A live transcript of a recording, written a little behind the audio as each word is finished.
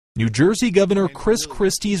New Jersey Governor Chris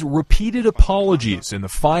Christie's repeated apologies in the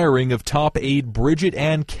firing of top aide Bridget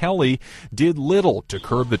Ann Kelly did little to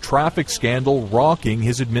curb the traffic scandal rocking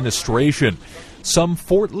his administration. Some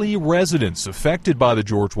Fort Lee residents affected by the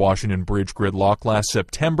George Washington Bridge gridlock last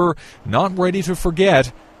September not ready to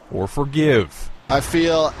forget or forgive. I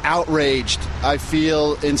feel outraged. I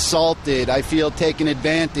feel insulted. I feel taken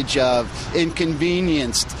advantage of,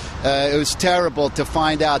 inconvenienced. It was terrible to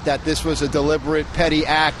find out that this was a deliberate, petty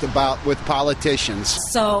act with politicians.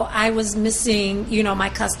 So I was missing, my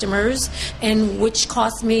customers, and which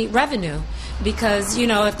cost me revenue. Because,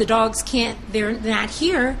 if the dogs they're not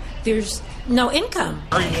here, there's no income.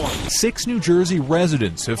 6 New Jersey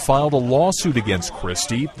residents have filed a lawsuit against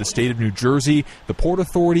Christie, the state of New Jersey, the Port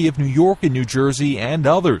Authority of New York and New Jersey, and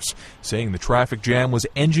others, saying the traffic jam was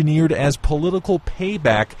engineered as political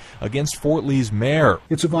payback against Fort Lee's mayor.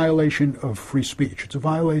 It's a violation of free speech. It's a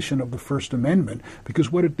violation of the First Amendment,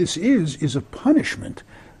 because what this is a punishment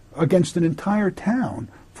against an entire town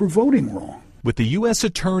for voting wrong. With the U.S.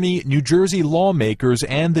 Attorney, New Jersey lawmakers,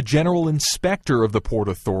 and the General Inspector of the Port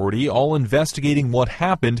Authority all investigating what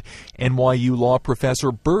happened, NYU law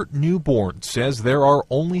professor Bert Newborn says there are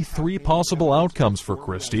only 3 possible outcomes for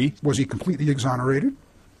Christie. Was he completely exonerated?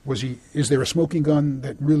 Is there a smoking gun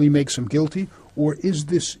that really makes him guilty? Or is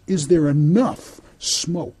there enough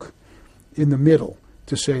smoke in the middle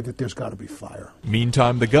to say that there's got to be fire?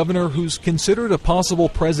 Meantime, the governor, who's considered a possible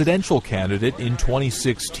presidential candidate in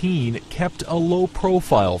 2016, kept a low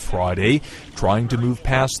profile Friday, trying to move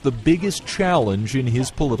past the biggest challenge in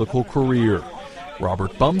his political career.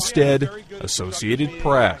 Robert Bumstead, Associated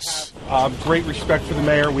Press. Great respect for the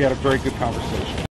mayor. We had a very good conversation.